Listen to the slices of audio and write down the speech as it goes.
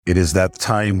It is that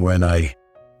time when I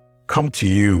come to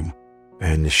you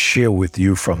and share with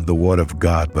you from the Word of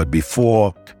God. But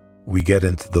before we get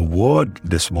into the Word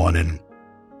this morning,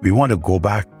 we want to go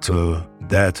back to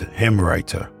that hymn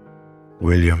writer,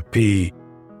 William P.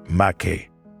 Mackey.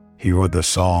 He wrote the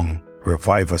song,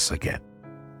 Revive Us Again.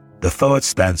 The third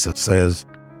stanza says,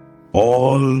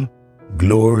 all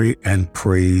glory and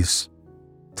praise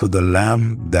to the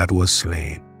Lamb that was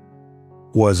slain,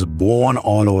 was borne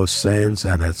all our sins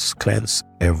and has cleansed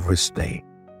every stain.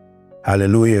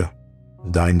 Hallelujah,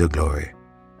 thine the glory.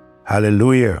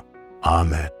 Hallelujah,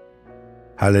 amen.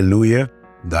 Hallelujah,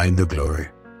 thine the glory.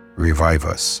 Revive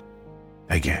us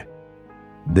again.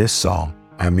 This song,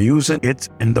 I'm using it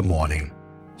in the morning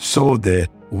so that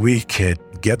we can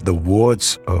get the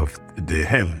words of the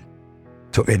hymn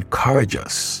to encourage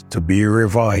us to be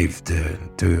revived,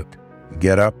 to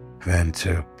get up and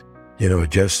to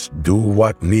just do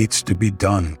what needs to be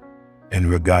done in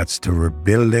regards to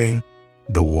rebuilding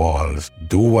the walls.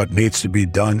 Do what needs to be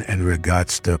done in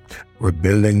regards to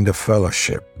rebuilding the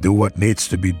fellowship. Do what needs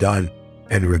to be done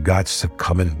in regards to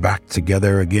coming back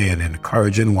together again,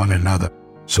 encouraging one another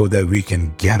so that we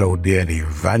can get out there and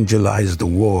evangelize the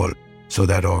world so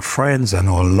that our friends and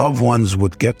our loved ones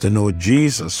would get to know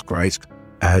Jesus Christ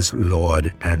as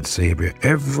Lord and Savior.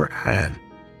 Every hand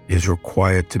is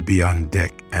required to be on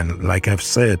deck. And like I've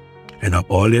said in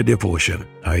all your devotion,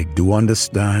 I do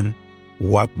understand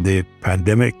what the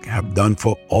pandemic have done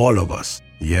for all of us.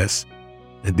 Yes,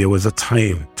 there was a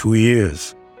time, 2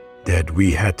 years, that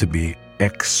we had to be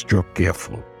extra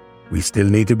careful. We still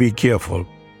need to be careful,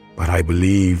 but I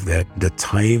believe that the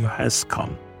time has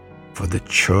come for the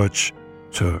church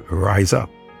to rise up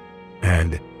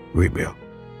and rebuild.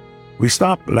 We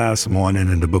stopped last morning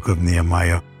in the book of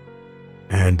Nehemiah,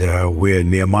 and where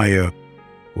Nehemiah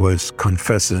was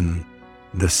confessing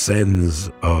the sins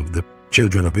of the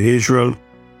children of Israel,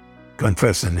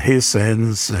 confessing his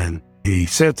sins, and he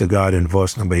said to God in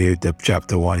verse number 8 of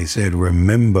chapter 1, he said,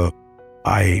 remember,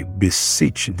 I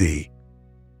beseech thee,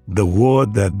 the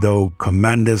word that thou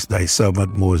commandest thy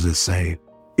servant Moses, saying,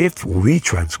 if we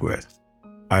transgress,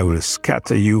 I will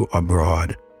scatter you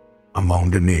abroad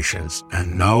among the nations.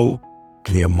 And now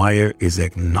Nehemiah is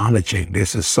acknowledging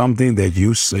this is something that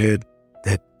you said,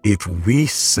 that if we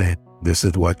sin, this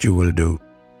is what you will do.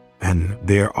 And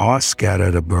they are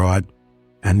scattered abroad,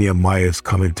 and Nehemiah is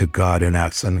coming to God and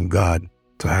asking God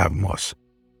to have mercy.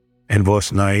 In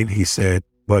verse 9, he said,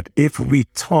 but if we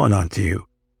turn unto you,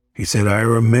 he said, I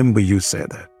remember you said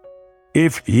that.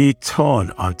 If ye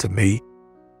turn unto me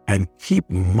and keep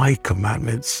my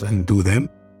commandments and do them,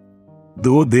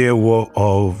 though they were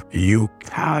of you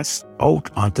cast out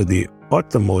unto the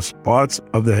uttermost parts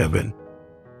of the heaven,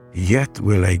 yet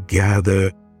will I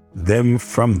gather them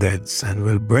from thence and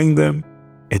will bring them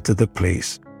into the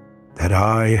place that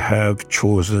I have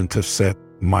chosen to set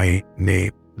my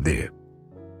name there.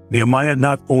 Nehemiah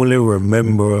not only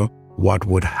remember what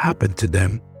would happen to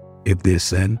them if they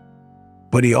sin,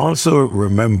 but he also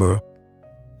remember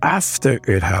after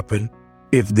it happened,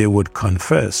 if they would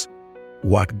confess,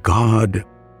 what God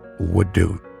would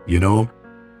do.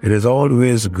 It is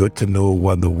always good to know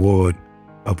what the Word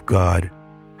of God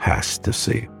has to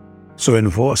say. So in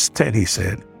verse 10 he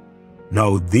said,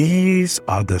 now these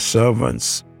are the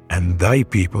servants and thy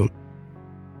people,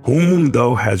 whom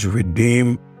thou hast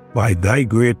redeemed by thy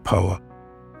great power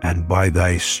and by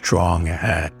thy strong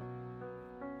hand.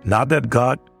 Not that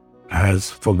God has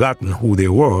forgotten who they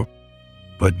were,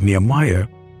 but Nehemiah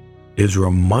is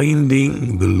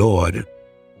reminding the Lord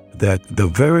that the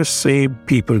very same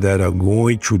people that are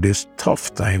going through this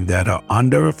tough time, that are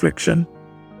under affliction,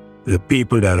 the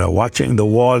people that are watching the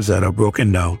walls that are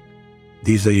broken down,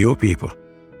 these are your people.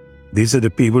 These are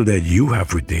the people that you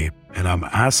have redeemed, and I'm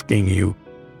asking you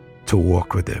to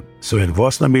walk with them. So in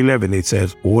verse number 11, it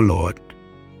says, O Lord,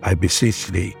 I beseech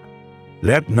thee,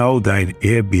 let now thine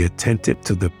ear be attentive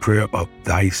to the prayer of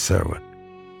thy servant.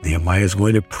 Nehemiah is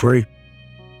going to pray,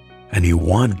 and he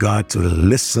wants God to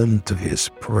listen to his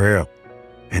prayer.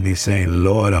 And he's saying,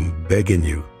 Lord, I'm begging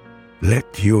you,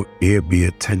 let your ear be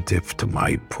attentive to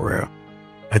my prayer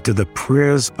and to the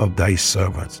prayers of thy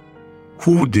servants,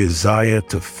 who desire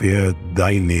to fear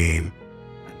thy name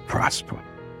and prosper.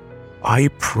 I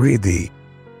pray thee,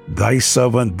 thy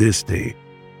servant this day,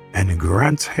 and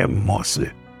grant him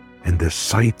mercy in the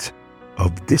sight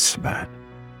of this man,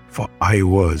 for I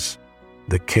was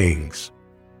the king's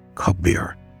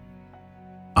cupbearer.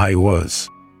 I was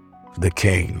the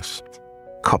king's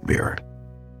cupbearer.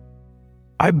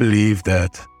 I believe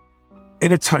that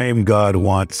anytime God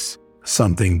wants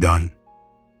something done,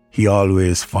 he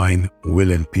always finds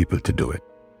willing people to do it.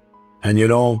 And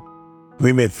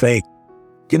We may think,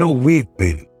 we've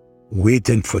been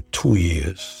waiting for 2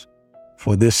 years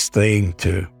for this thing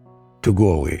to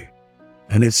go away.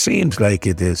 And it seems like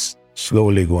it is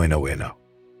slowly going away now.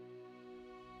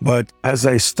 But as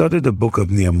I studied the book of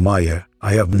Nehemiah,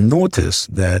 I have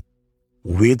noticed that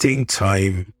waiting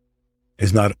time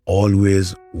is not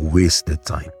always wasted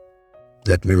time.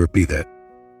 Let me repeat that.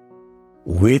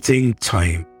 Waiting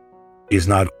time is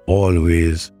not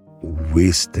always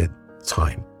wasted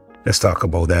time. Let's talk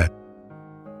about that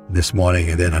this morning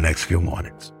and then the next few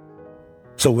mornings.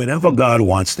 So whenever God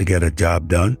wants to get a job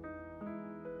done,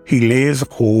 He lays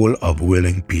hold of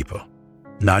willing people.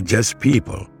 Not just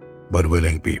people, but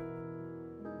willing people.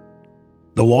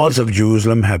 The walls of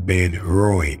Jerusalem have been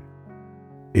ruined.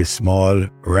 A small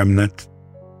remnant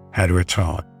had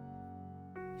returned.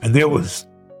 And there was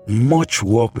much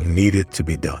work needed to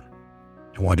be done.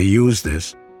 I want to use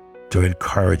this to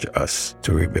encourage us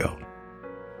to rebuild.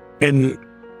 In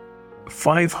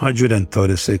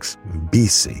 536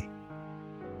 BC,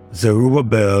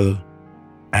 Zerubbabel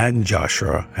and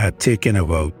Joshua had taken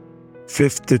about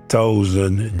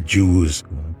 50,000 Jews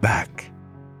back.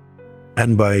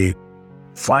 And by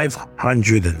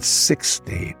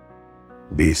 560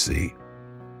 BC,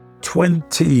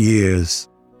 20 years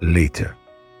later,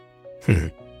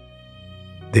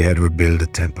 they had rebuilt the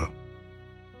temple.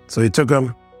 So it took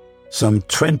them some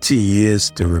 20 years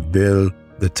to rebuild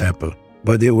the temple.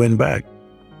 But they went back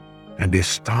and they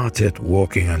started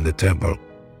working on the temple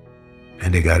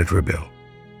and they got it rebuilt.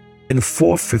 In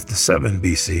 457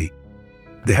 BC,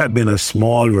 there had been a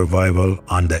small revival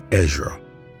under Ezra.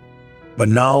 But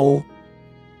now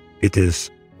it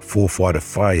is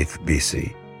 445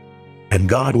 BC. And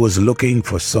God was looking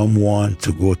for someone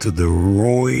to go to the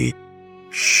ruined,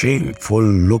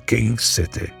 shameful-looking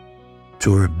city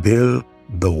to rebuild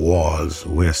the walls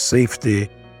where safety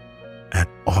and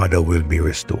order will be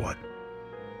restored.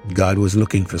 God was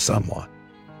looking for someone.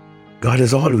 God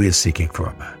is always seeking for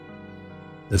a man.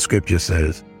 The scripture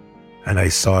says, and I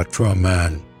sought for a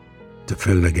man to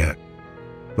fill the gap,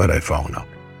 but I found none.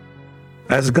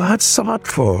 As God sought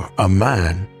for a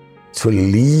man to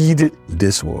lead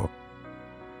this work,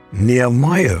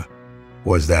 Nehemiah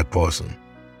was that person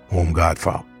whom God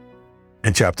found.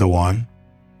 In chapter 1,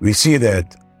 we see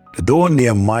that though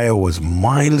Nehemiah was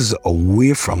miles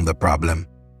away from the problem,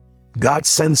 God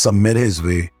sent some men his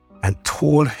way and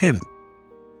told him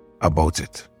about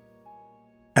it.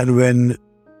 And when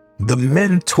the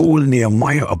men told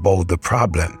Nehemiah about the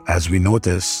problem, as we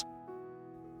notice,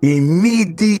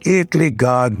 immediately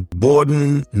God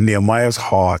burdened Nehemiah's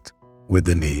heart with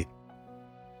the need.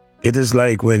 It is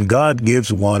like when God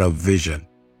gives one a vision,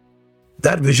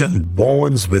 that vision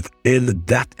burns within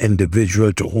that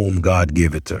individual to whom God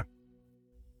gave it to.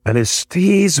 And it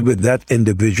stays with that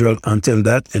individual until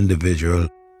that individual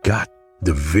got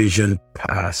the vision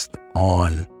passed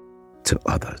on to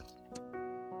others.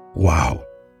 Wow,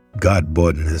 God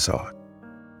burdened his heart.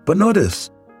 But notice,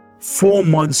 4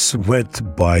 months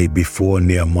went by before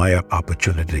Nehemiah's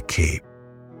opportunity came.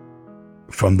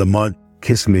 From the month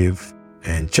Kislev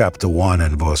in chapter 1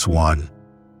 and verse 1,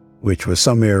 which was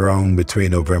somewhere around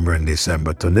between November and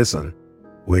December, to Nisan,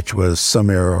 which was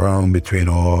somewhere around between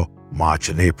March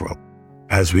and April.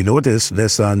 As we notice,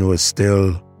 Nisan was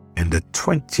still in the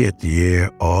 20th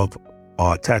year of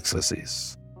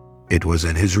Artaxerxes. It was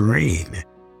in his reign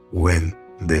when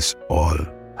this all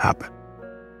happened.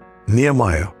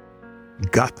 Nehemiah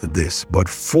got this, but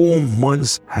 4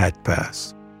 months had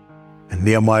passed. And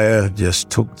Nehemiah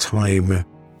just took time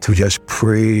to just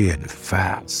pray and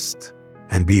fast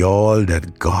and be all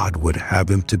that God would have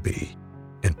him to be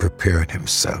in preparing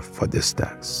himself for this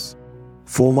task.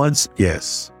 4 months,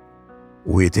 yes,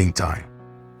 waiting time.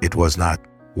 It was not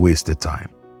wasted time.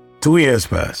 2 years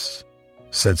passed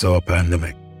since our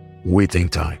pandemic. Waiting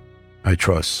time. I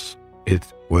trust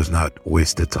it was not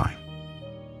wasted time.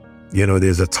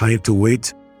 There's a time to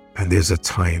wait and there's a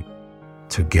time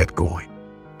to get going.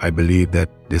 I believe that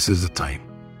this is the time,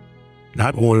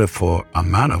 not only for a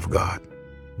man of God,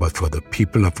 but for the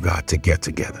people of God to get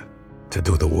together to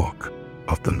do the work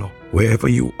of the Lord. Wherever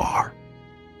you are,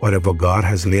 whatever God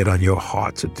has laid on your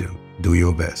heart to do, do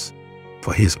your best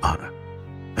for His honor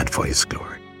and for His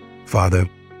glory. Father,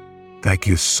 thank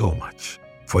you so much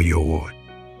for your word.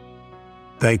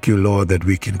 Thank you, Lord, that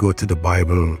we can go to the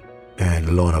Bible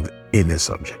and learn of any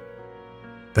subject.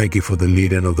 Thank you for the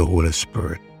leading of the Holy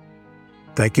Spirit.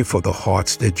 Thank you for the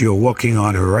hearts that you're working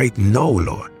on right now,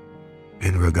 Lord,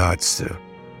 in regards to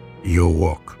your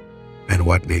work and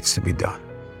what needs to be done.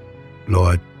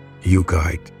 Lord, you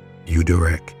guide, you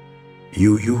direct,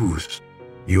 you use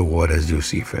your word as you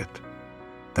see fit.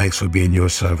 Thanks for being your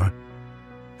servant.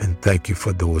 Thank you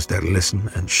for those that listen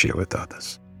and share with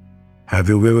others. Have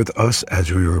your way with us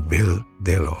as we rebuild,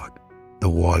 dear Lord, the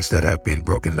walls that have been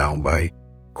broken down by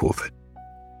COVID.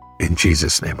 In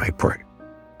Jesus' name I pray.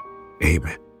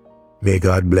 Amen. May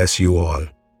God bless you all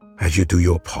as you do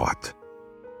your part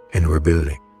in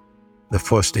rebuilding. The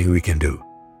first thing we can do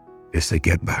is to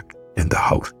get back in the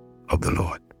house of the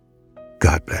Lord.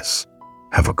 God bless.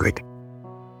 Have a great day.